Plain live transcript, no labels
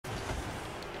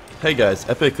Hey guys,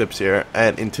 Eclipse here,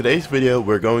 and in today's video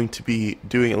we're going to be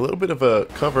doing a little bit of a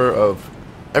cover of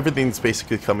everything that's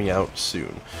basically coming out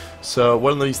soon. So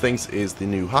one of these things is the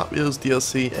new Hot Wheels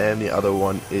DLC, and the other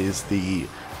one is the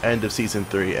end of Season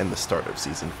 3 and the start of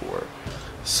Season 4.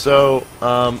 So,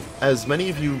 as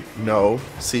many of you know,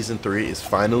 Season 3 is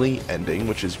finally ending,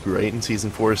 which is great, and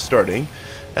Season 4 is starting,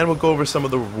 and we'll go over some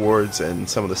of the rewards and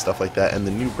some of the stuff like that, and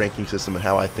the new ranking system and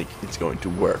how I think it's going to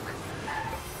work.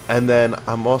 And then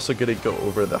I'm also going to go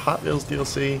over the Hot Wheels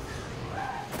DLC,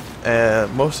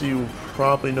 and most of you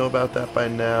probably know about that by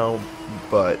now,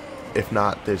 but if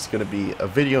not, there's going to be a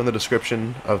video in the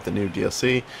description of the new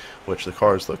DLC, which the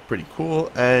cars look pretty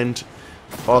cool, and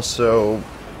also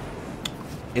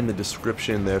in the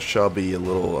description there shall be a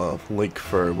little link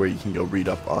for where you can go read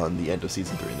up on the end of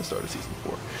Season 3 and the start of Season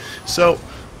 4. So,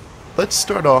 let's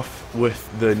start off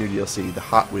with the new DLC, the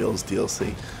Hot Wheels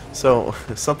DLC. So,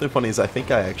 something funny is I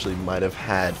think I actually might have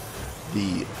had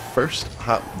the first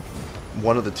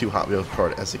one of the two Hot Wheels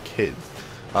card as a kid.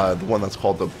 The one that's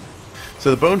called the...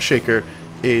 So the Bone Shaker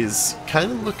is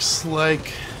kind of looks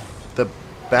like the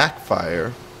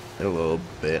Backfire a little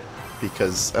bit,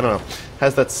 because, I don't know,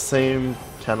 has that same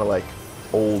kind of like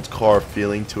old car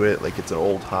feeling to it, like it's an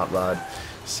old hot rod.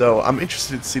 So I'm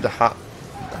interested to see the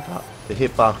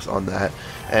hitbox on that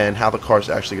and how the car is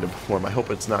actually going to perform. I hope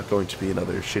it's not going to be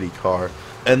another shitty car.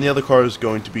 And the other car is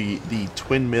going to be the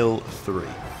Twin Mill 3.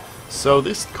 So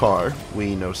this car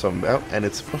we know something about, and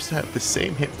it's supposed to have the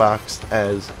same hitbox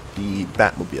as the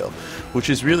Batmobile, which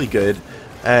is really good.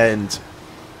 And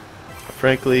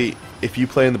frankly, if you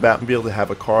play in the Batmobile, to have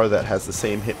a car that has the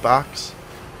same hitbox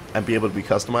and be able to be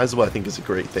customizable, I think is a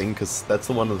great thing, because that's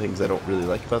one of the things I don't really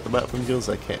like about the Batmobile, is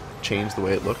I can't change the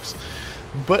way it looks.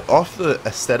 But off the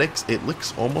aesthetics, it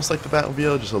looks almost like the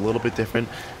Batmobile, just a little bit different.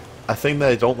 A thing that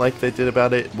I don't like they did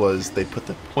about it was they put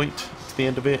the point to the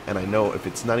end of it, and I know if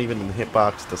it's not even in the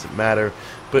hitbox, it doesn't matter,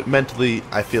 but mentally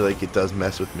I feel like it does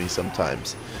mess with me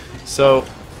sometimes. So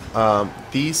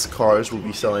these cars will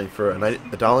be selling for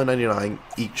 $1.99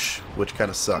 each, which kind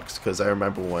of sucks, because I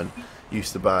remember when you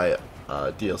used to buy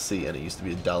DLC and it used to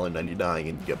be $1.99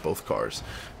 and you get both cars.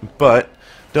 But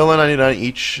 $1.99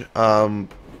 each,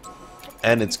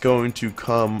 and it's going to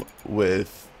come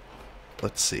with,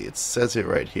 let's see, it says it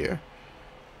right here,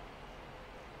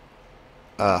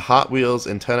 Hot Wheels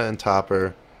antenna and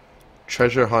topper,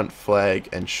 treasure hunt flag,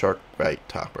 and shark bite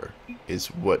topper is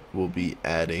what we'll be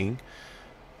adding.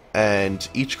 And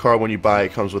each car, when you buy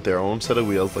it, comes with their own set of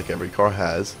wheels, like every car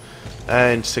has,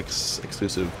 and 6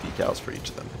 exclusive decals for each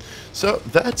of them. So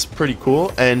that's pretty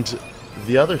cool. And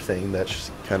the other thing that's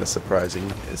kind of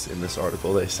surprising is in this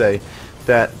article, they say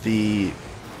that the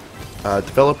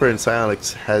developer in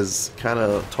Psyonix has kind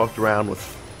of talked around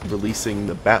with releasing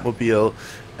the Batmobile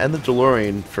and the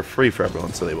DeLorean for free for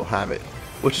everyone, so they will have it,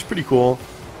 which is pretty cool.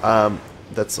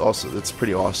 That's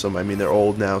pretty awesome. I mean, they're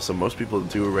old now, so most people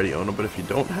do already own them, but if you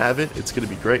don't have it, it's going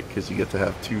to be great, because you get to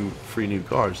have 2 free new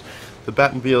cars. The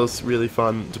Batmobile is really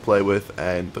fun to play with,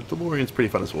 and the DeLorean is pretty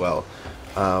fun as well.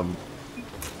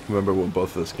 Remember when both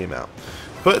of those came out.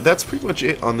 But that's pretty much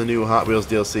it on the new Hot Wheels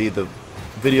DLC. The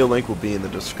video link will be in the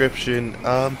description.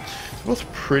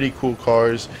 Both pretty cool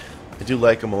cars. I do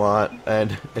like them a lot,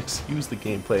 and excuse the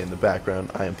gameplay in the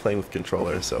background. I am playing with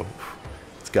controller, so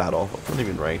it's god awful. It's not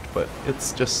even ranked, but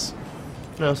it's just,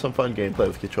 you know, some fun gameplay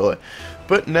with controller.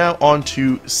 But now on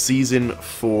to Season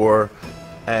 4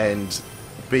 and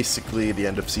basically the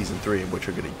end of Season 3 and what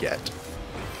you're going to get.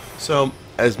 So,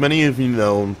 as many of you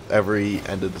know, every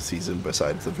end of the season,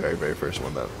 besides the very, very first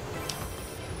one that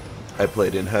I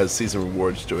played in, has season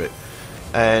rewards to it.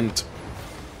 And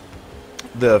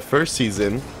the first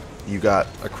season, you got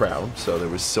a crown, so there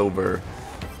was silver,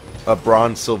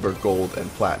 bronze, silver, gold, and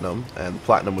platinum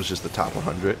was just the top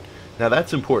 100. Now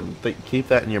that's important, keep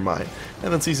that in your mind.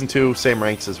 And then Season 2, same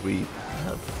ranks as we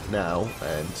have now,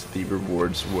 and the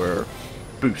rewards were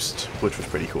boost, which was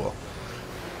pretty cool.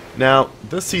 Now,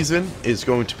 this season is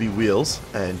going to be wheels,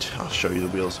 and I'll show you the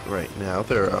wheels right now.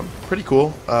 They're pretty cool.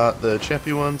 The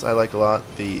champion ones I like a lot,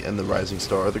 and the Rising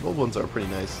Star. The gold ones are pretty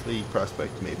nice. The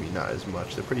Prospect maybe not as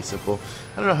much. They're pretty simple.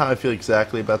 I don't know how I feel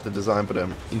exactly about the design, but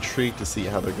I'm intrigued to see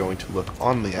how they're going to look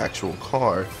on the actual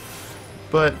car.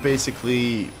 But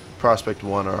basically, Prospect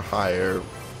 1 or higher,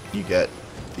 you get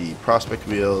the Prospect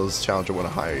wheels. Challenger 1 or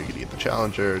higher, you get the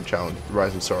Challenger.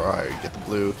 Rising Star or higher, you get the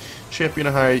blue. Champion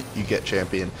or higher, you get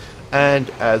Champion. And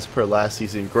as per last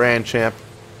season, Grand Champ,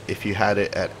 if you had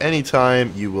it at any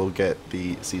time, you will get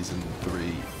the Season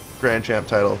 3 Grand Champ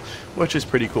title, which is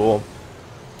pretty cool.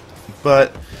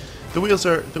 But the wheels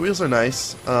are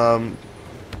nice.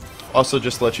 Also,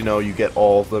 just to let you know, you get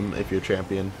all of them if you're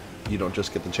champion. you don't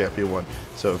just get the champion one.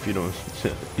 So if you don't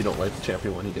you don't like the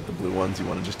champion one, you get the blue ones. You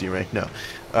want to just derank? No.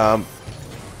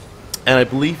 And I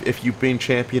believe if you've been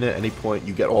champion at any point,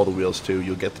 you get all the wheels too.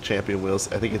 You'll get the champion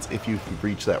wheels. I think it's if you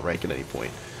reach that rank at any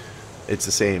point. It's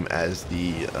the same as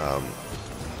the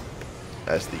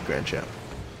Grand Champ.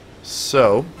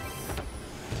 So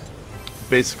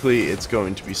basically, it's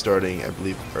going to be starting, I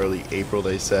believe, early April.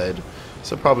 They said,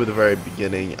 so probably the very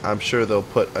beginning. I'm sure they'll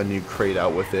put a new crate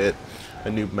out with it,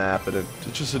 a new map, and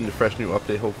just a fresh new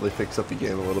update. Hopefully, fix up the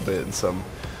game a little bit and some.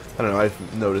 I don't know,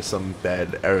 I've noticed some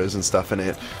bad errors and stuff in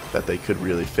it that they could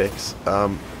really fix.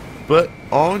 But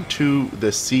on to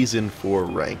the Season 4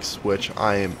 ranks, which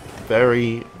I am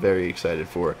very, very excited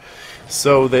for.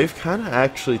 So they've kind of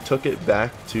actually took it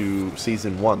back to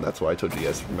Season 1. That's why I told you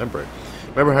guys to remember it.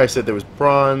 Remember how I said there was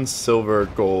bronze, silver,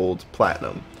 gold,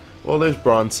 platinum? Well, there's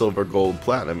bronze, silver, gold,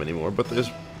 platinum anymore, but there's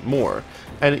more.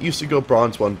 And it used to go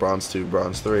bronze 1, bronze 2,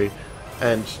 bronze 3,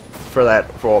 and for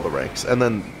all the ranks. And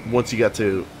then once you got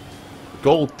to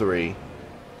gold 3,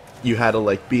 you had to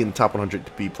like be in the top 100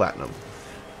 to be platinum.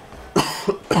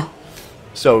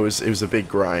 So it was a big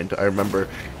grind. I remember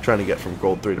trying to get from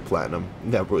gold 3 to platinum.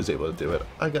 Never was able to do it.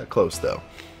 I got close though.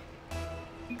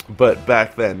 But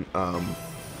back then,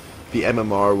 the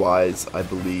MMR wise, I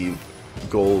believe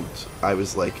gold, I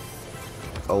was like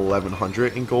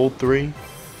 1100 in gold 3.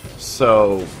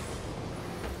 So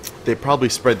they probably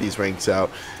spread these ranks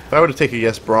out. If I were to take a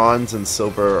guess, bronze and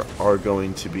silver are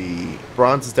going to be...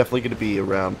 Bronze is definitely going to be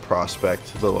around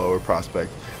Prospect, the lower Prospect.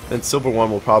 Then silver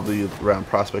 1 will probably be around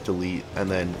Prospect Elite,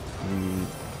 and then...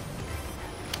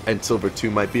 and silver 2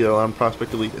 might be around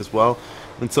Prospect Elite as well.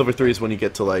 And silver 3 is when you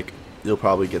get to, like... You'll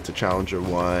probably get to Challenger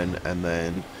 1, and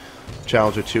then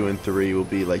Challenger 2 and 3 will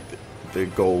be, like, the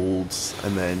golds,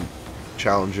 and then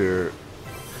Challenger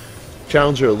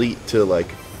Elite to, like,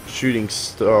 Shooting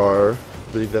Star...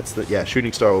 I believe that's the, yeah,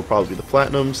 Shooting Star will probably be the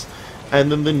Platinums. And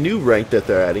then the new rank that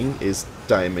they're adding is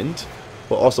Diamond.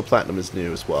 Well, also Platinum is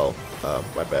new as well.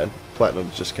 My bad. Platinum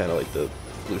is just kind of like the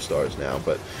Blue Stars now.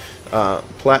 But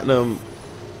Platinum,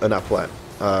 not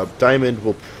Platinum. Diamond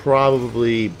will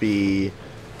probably be...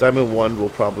 Diamond 1 will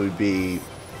probably be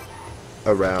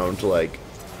around, like,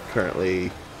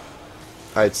 currently,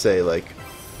 I'd say, like,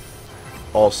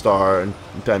 All-Star, and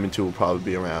Diamond 2 will probably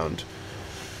be around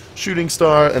Shooting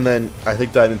Star, and then I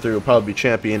think Diamond 3 will probably be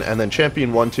Champion, and then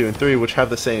Champion 1, 2, and 3, which have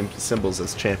the same symbols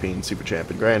as Champion, Super Champ,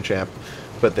 and Grand Champ,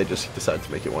 but they just decided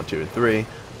to make it 1, 2, and 3.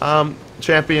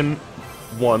 Champion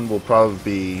 1 will probably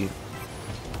be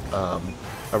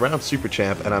around Super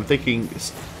Champ, and I'm thinking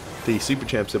the Super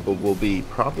Champ symbol will be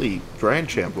probably Grand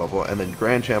Champ level, and then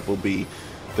Grand Champ will be,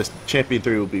 the Champion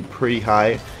 3 will be pretty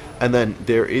high, and then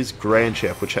there is Grand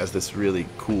Champ, which has this really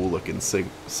cool looking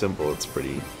symbol. It's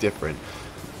pretty different.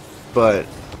 But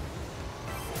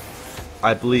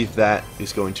I believe that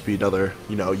is going to be another,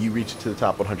 you know, you reach it to the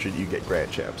top 100, you get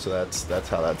Grand Champ. So that's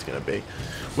how that's going to be,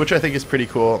 which I think is pretty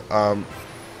cool.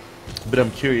 But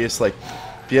I'm curious, like,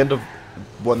 the end of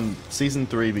when Season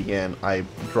 3 began, I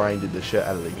grinded the shit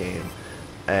out of the game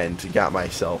and got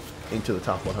myself into the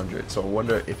top 100. So I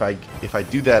wonder if I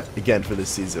do that again for this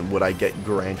season, would I get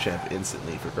Grand Champ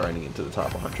instantly for grinding into the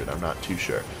top 100? I'm not too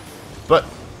sure. But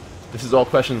this is all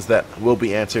questions that will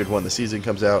be answered when the season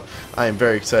comes out. I am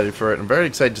very excited for it. I'm very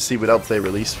excited to see what else they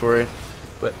release for it.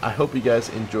 But I hope you guys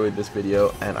enjoyed this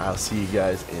video, and I'll see you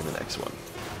guys in the next one.